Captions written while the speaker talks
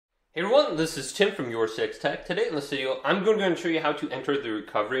Hey everyone, this is Tim from YourSixTech. Today in this video, I'm going to show you how to enter the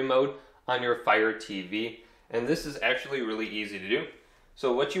recovery mode on your Fire TV. And this is actually really easy to do.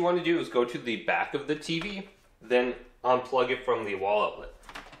 So what you want to do is go to the back of the TV, then unplug it from the wall outlet.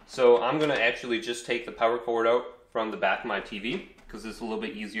 So I'm going to actually just take the power cord out from the back of my TV, because it's a little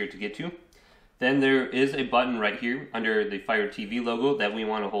bit easier to get to. Then there is a button right here under the Fire TV logo that we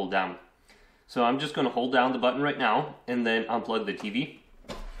want to hold down. So I'm just going to hold down the button right now, and then unplug the TV.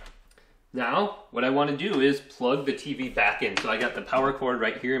 Now, what I want to do is plug the TV back in. So I got the power cord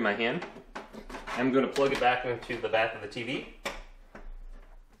right here in my hand. I'm going to plug it back into the back of the TV.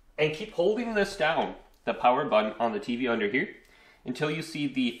 And keep holding this down, the power button on the TV under here, until you see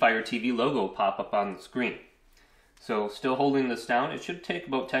the Fire TV logo pop up on the screen. So still holding this down, it should take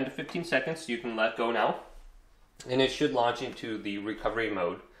about 10 to 15 seconds, so you can let go now. And it should launch into the recovery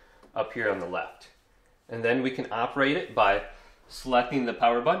mode up here on the left. And then we can operate it by selecting the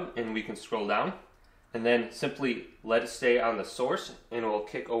power button, and we can scroll down and then simply let it stay on the source, and it will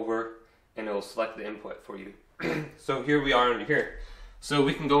kick over and it will select the input for you. So here we are under here. So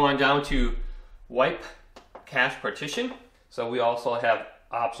we can go on down to wipe cache partition. So we also have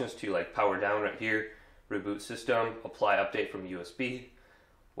options to like power down right here, reboot system, apply update from USB,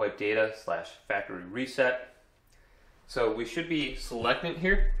 wipe data / factory reset. So we should be selecting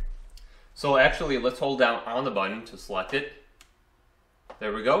here. So actually let's hold down on the button to select it.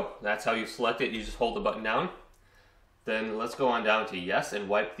 There we go. That's how you select it. You just hold the button down. Then let's go on down to yes and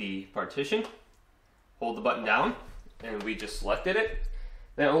wipe the partition. Hold the button down and we just selected it.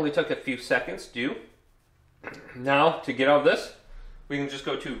 That only took a few seconds to do. Now to get out of this, we can just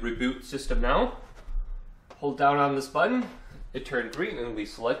go to reboot system now. Hold down on this button. It turned green and we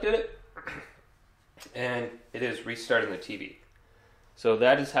selected it. And it is restarting the TV. So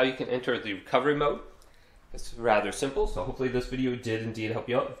that is how you can enter the recovery mode. It's rather simple, so hopefully this video did indeed help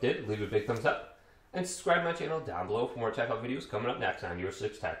you out. If it did, leave a big thumbs up and subscribe to my channel down below for more tech videos coming up next on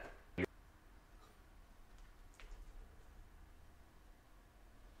YourSixTech.